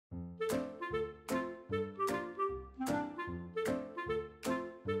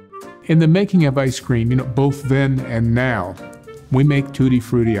In the making of ice cream, both then and now, we make Tutti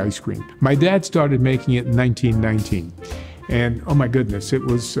Frutti ice cream. My dad started making it in 1919. And oh my goodness, it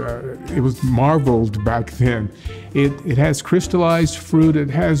was marveled back then. It has crystallized fruit, it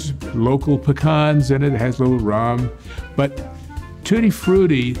has local pecans in it, it has little rum. But Tutti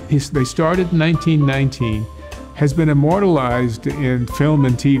Frutti, they started in 1919, has been immortalized in film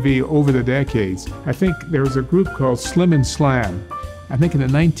and TV over the decades. I think there was a group called Slim and Slam. I think in the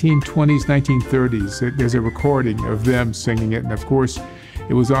 1920s, 1930s, there's a recording of them singing it. And of course,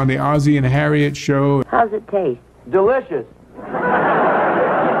 it was on the Ozzie and Harriet show. How's it taste? Delicious.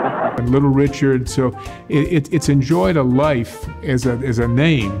 And Little Richard, so it's enjoyed a life as a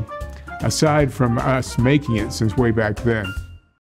name, aside from us making it since way back then.